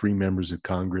director to 3 members of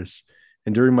Congress.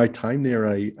 And during my time there,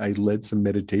 I led some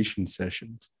meditation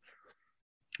sessions.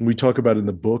 And we talk about in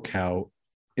the book how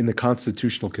in the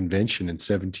Constitutional Convention in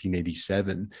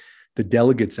 1787, the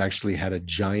delegates actually had a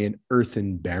giant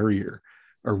earthen barrier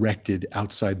erected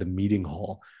outside the meeting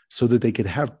hall so that they could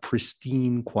have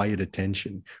pristine, quiet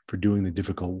attention for doing the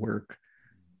difficult work.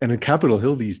 And in Capitol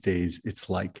Hill these days, it's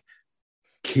like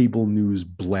cable news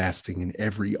blasting in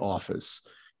every office,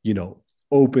 you know,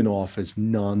 open office,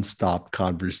 nonstop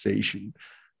conversation.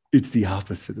 It's the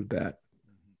opposite of that.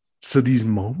 So these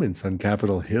moments on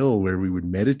Capitol Hill where we would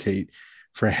meditate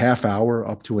for a half hour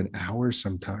up to an hour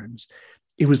sometimes,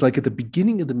 it was like at the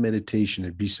beginning of the meditation,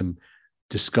 there'd be some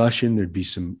discussion, there'd be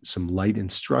some light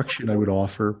instruction I would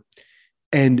offer.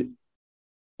 And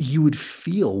you would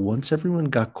feel, once everyone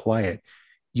got quiet,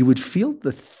 you would feel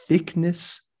the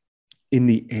thickness in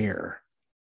the air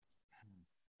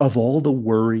of all the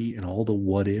worry and all the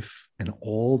what if and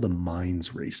all the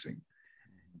minds racing.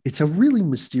 It's a really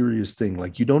mysterious thing.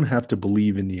 Like, you don't have to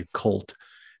believe in the occult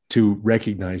to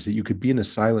recognize that you could be in a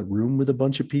silent room with a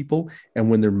bunch of people, and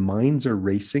when their minds are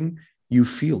racing, you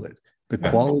feel it. The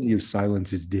quality of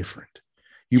silence is different.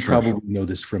 You probably know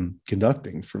this from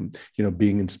conducting, from, you know,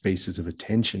 being in spaces of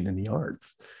attention in the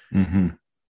arts. Mm-hmm.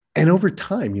 And over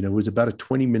time, you know, it was about a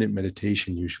 20-minute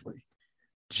meditation usually.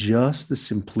 Just the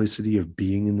simplicity of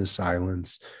being in the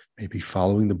silence, maybe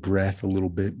following the breath a little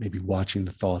bit, maybe watching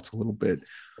the thoughts a little bit,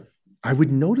 I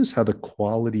would notice how the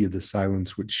quality of the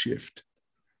silence would shift.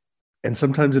 And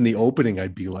sometimes in the opening,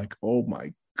 I'd be like, oh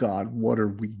my God, what are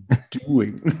we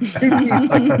doing?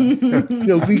 Because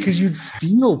you'd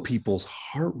feel people's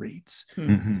heart rates,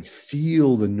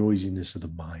 feel the noisiness of the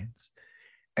minds.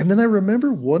 And then I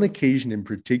remember one occasion in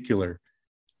particular.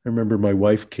 I remember my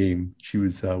wife came, she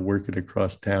was working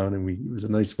across town, and it was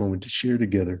a nice moment to share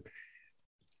together.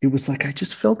 It was like, I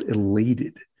just felt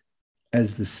elated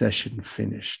as the session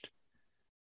finished,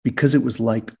 because it was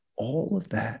like all of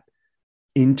that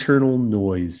internal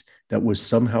noise that was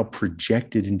somehow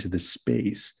projected into the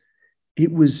space,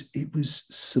 it was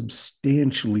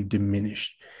substantially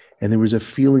diminished. And there was a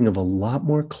feeling of a lot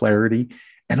more clarity,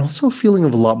 and also a feeling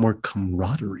of a lot more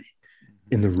camaraderie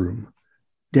in the room.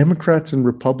 Democrats and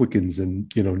Republicans and,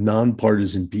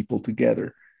 nonpartisan people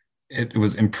together. It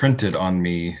was imprinted on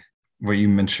me, what you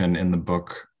mentioned in the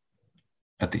book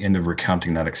at the end of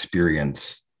recounting that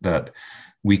experience, that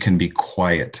we can be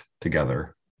quiet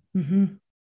together. Mm-hmm.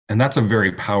 And that's a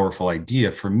very powerful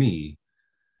idea for me,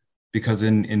 because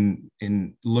in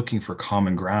looking for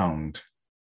common ground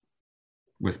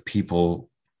with people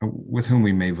with whom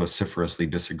we may vociferously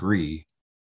disagree,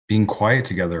 being quiet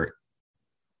together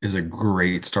is a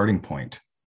great starting point.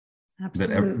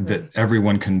 Absolutely. That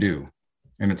everyone can do,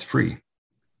 and it's free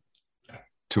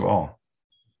to all.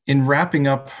 In wrapping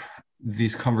up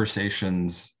these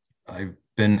conversations, I've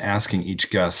been asking each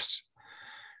guest,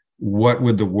 what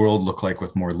would the world look like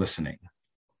with more listening?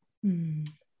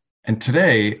 And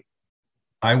today,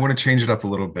 I want to change it up a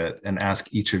little bit and ask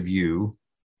each of you,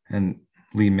 and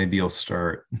Leigh, maybe you'll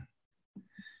start.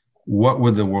 What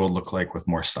would the world look like with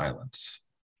more silence?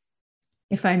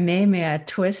 If I may I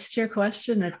twist your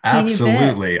question a teeny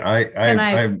Absolutely. bit?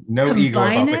 I have no ego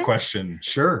about the question.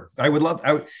 Sure. I would love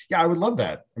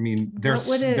that. I mean,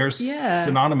 there's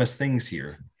synonymous things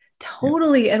here.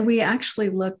 Totally. Yeah. And we actually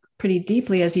look pretty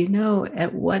deeply, as you know,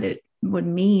 at what it would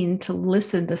mean to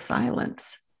listen to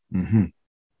silence. Mm-hmm.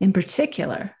 In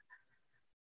particular,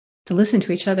 to listen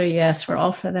to each other. Yes, we're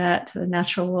all for that. To the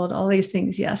natural world, all these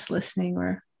things. Yes, listening,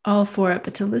 we're all for it.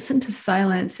 But to listen to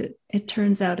silence, it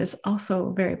turns out is also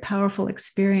a very powerful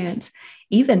experience.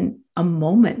 Even a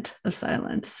moment of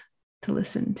silence to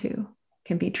listen to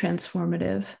can be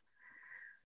transformative.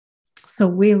 So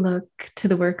we look to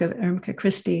the work of Irmke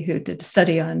Christie, who did a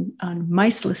study on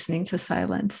mice listening to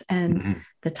silence, and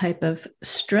the type of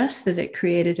stress that it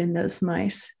created in those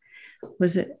mice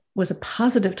was a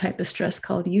positive type of stress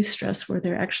called eustress, where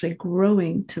they're actually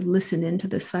growing to listen into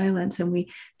the silence. And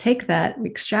we take that, we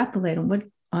extrapolate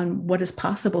on what is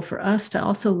possible for us to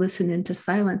also listen into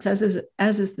silence, as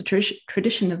is the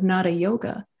tradition of Nada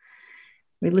Yoga.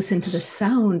 We listen to the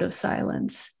sound of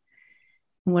silence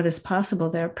and what is possible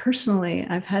there. Personally,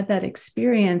 I've had that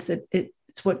experience.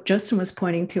 It's what Justin was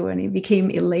pointing to, and he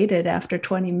became elated after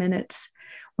 20 minutes,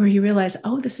 where you realize,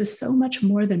 oh, this is so much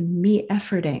more than me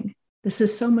efforting. This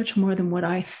is so much more than what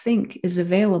I think is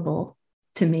available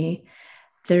to me.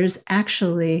 There's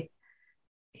actually,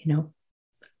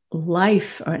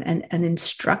 life or an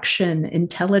instruction,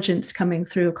 intelligence coming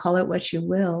through, call it what you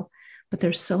will, but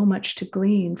there's so much to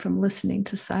glean from listening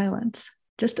to silence,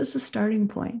 just as a starting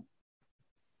point.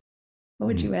 What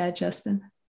would you add, Justin?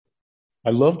 I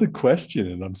love the question,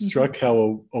 and I'm struck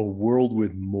how a world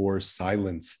with more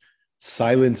silence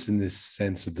in this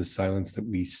sense of the silence that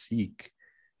we seek,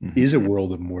 is a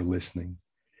world of more listening.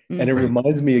 And it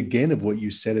reminds me again of what you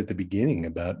said at the beginning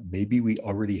about maybe we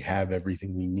already have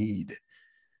everything we need.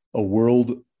 A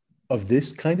world of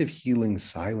this kind of healing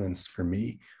silence for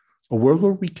me, a world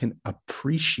where we can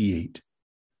appreciate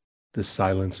the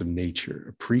silence of nature,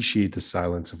 appreciate the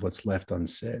silence of what's left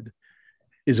unsaid,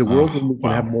 is a world where we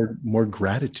can have more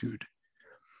gratitude.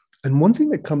 And one thing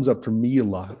that comes up for me a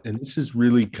lot, and this is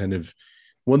really kind of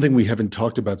one thing we haven't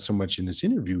talked about so much in this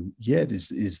interview yet, is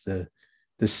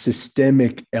the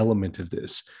systemic element of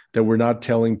this, that we're not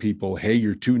telling people, hey,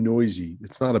 you're too noisy.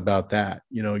 It's not about that.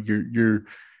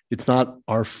 It's not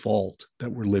our fault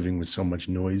that we're living with so much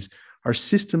noise. Our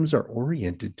systems are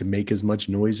oriented to make as much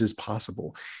noise as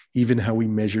possible. Even how we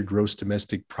measure gross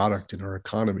domestic product in our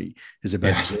economy is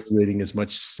about generating as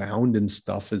much sound and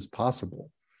stuff as possible.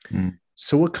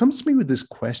 So what comes to me with this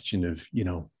question of,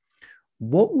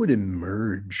 what would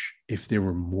emerge if there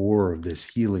were more of this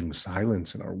healing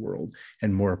silence in our world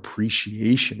and more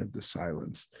appreciation of the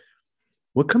silence?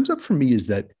 What comes up for me is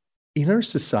that in our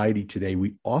society today,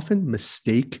 we often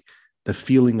mistake the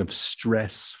feeling of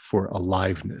stress for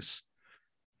aliveness.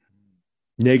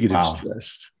 Negative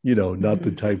stress, not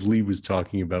the type Leigh was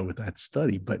talking about with that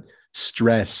study, but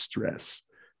stress.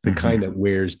 the kind that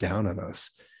wears down on us,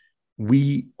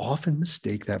 we often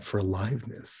mistake that for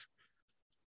aliveness.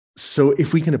 So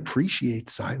if we can appreciate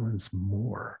silence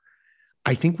more,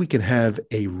 I think we can have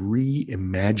a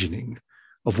reimagining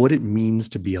of what it means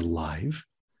to be alive,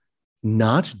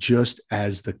 not just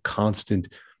as the constant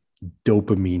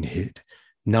dopamine hit,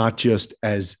 not just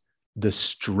as the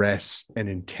stress and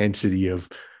intensity of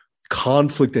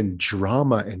conflict and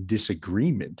drama and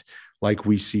disagreement, like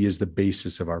we see as the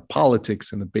basis of our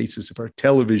politics and the basis of our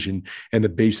television and the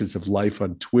basis of life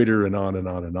on Twitter and on and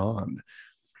on and on.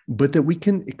 But that we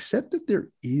can accept that there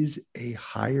is a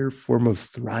higher form of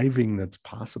thriving that's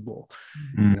possible.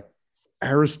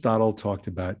 Aristotle talked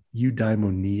about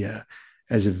eudaimonia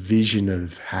as a vision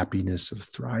of happiness, of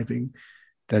thriving,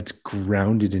 that's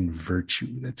grounded in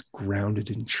virtue, that's grounded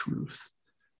in truth.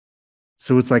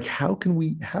 So it's like, how can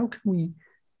we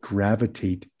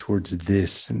gravitate towards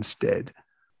this instead?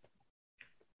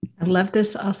 I love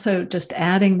this also, just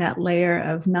adding that layer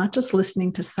of not just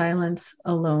listening to silence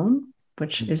alone,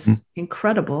 which is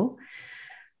incredible,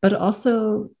 but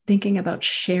also thinking about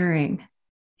sharing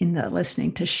in that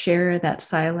listening, to share that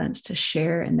silence, to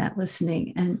share in that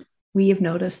listening. And we have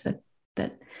noticed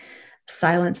that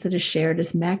silence that is shared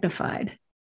is magnified.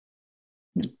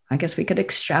 I guess we could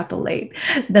extrapolate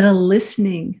that a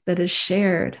listening that is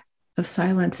shared of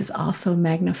silence is also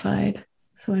magnified.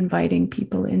 So inviting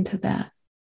people into that.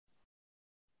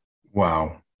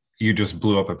 Wow. You just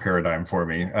blew up a paradigm for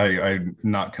me. I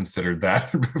not considered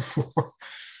that before.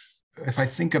 If I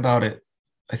think about it,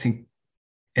 I think,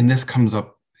 and this comes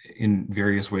up in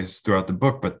various ways throughout the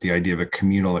book, but the idea of a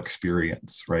communal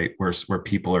experience, right? Where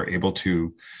people are able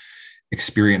to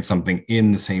experience something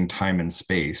in the same time and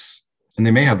space, and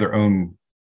they may have their own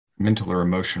mental or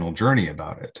emotional journey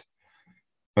about it.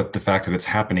 But the fact that it's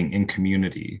happening in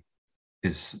community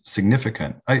is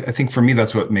significant. I think for me,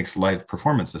 that's what makes live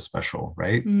performances special,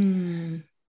 right?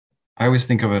 I always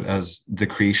think of it as the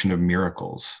creation of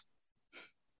miracles,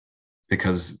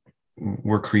 because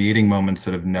we're creating moments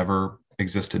that have never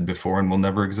existed before and will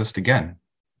never exist again,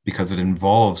 because it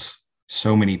involves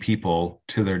so many people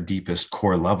to their deepest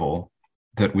core level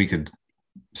that we could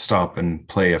stop and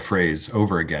play a phrase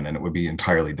over again and it would be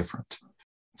entirely different.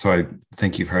 So I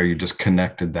thank you for how you just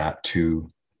connected that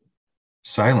to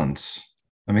silence.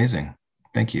 Amazing.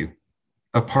 Thank you.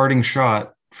 A parting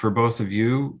shot for both of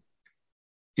you.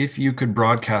 If you could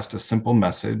broadcast a simple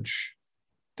message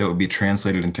that would be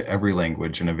translated into every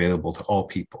language and available to all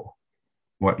people,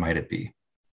 what might it be?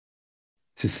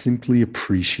 To simply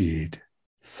appreciate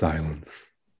silence.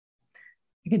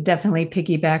 I could definitely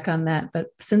piggyback on that. But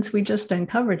since we just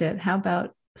uncovered it, how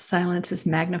about silence is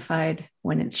magnified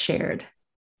when it's shared?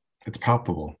 It's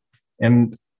palpable.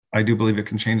 And I do believe it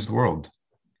can change the world.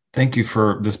 Thank you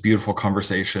for this beautiful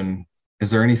conversation.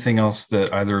 Is there anything else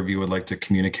that either of you would like to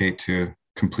communicate to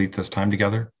complete this time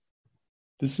together?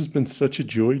 This has been such a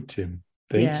joy, Tim.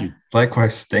 Thank you.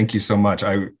 Likewise. Thank you so much.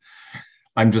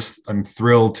 I'm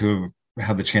thrilled to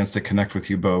have the chance to connect with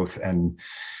you both. And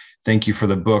thank you for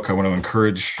the book. I want to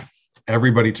encourage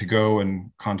everybody to go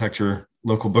and contact your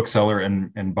local bookseller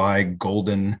and buy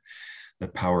Golden, The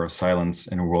Power of Silence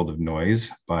in a World of Noise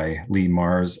by Leigh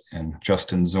Marz and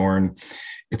Justin Zorn.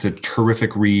 It's a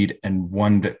terrific read and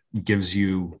one that gives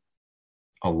you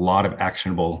a lot of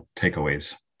actionable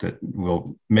takeaways that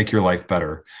will make your life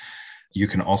better. You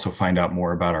can also find out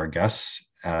more about our guests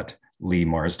at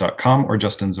leighmarz.com or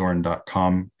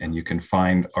justinzorn.com, and you can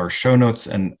find our show notes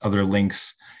and other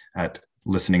links at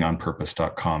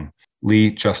listeningonpurpose.com.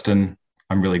 Leigh, Justin,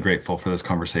 I'm really grateful for this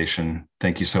conversation.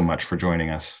 Thank you so much for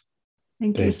joining us.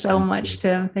 Thank you so much,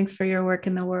 Tim. Thanks for your work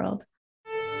in the world.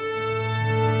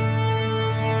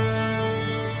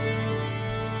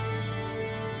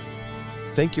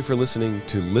 Thank you for listening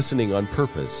to Listening on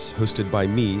Purpose, hosted by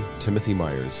me, Timothy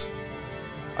Myers.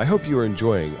 I hope you are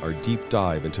enjoying our deep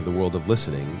dive into the world of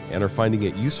listening and are finding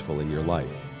it useful in your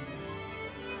life.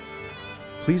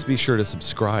 Please be sure to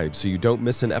subscribe so you don't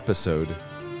miss an episode.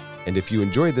 And if you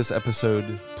enjoyed this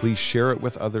episode, please share it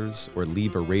with others or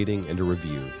leave a rating and a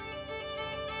review.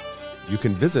 You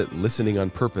can visit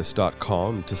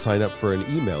listeningonpurpose.com to sign up for an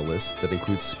email list that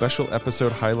includes special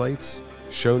episode highlights,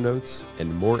 show notes,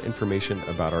 and more information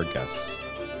about our guests.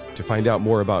 To find out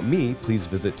more about me, please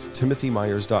visit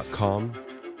timothymyers.com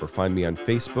or find me on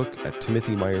Facebook at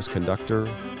Timothy Myers Conductor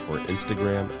or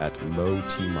Instagram at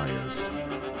MoTMyers.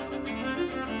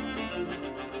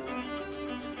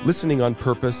 Listening on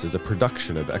Purpose is a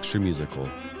production of Extra Musical.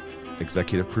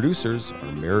 Executive producers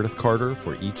are Meredith Carter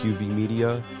for EQV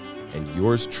Media and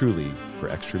yours truly for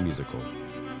Extra Musical.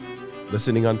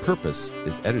 Listening on Purpose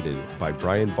is edited by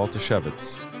Brian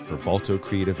Baltashevitz for Balto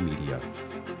Creative Media.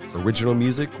 Original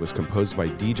music was composed by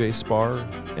DJ Spar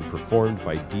and performed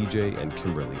by DJ and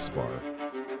Kimberly Spar.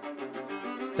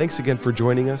 Thanks again for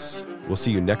joining us. We'll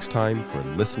see you next time for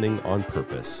Listening on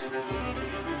Purpose.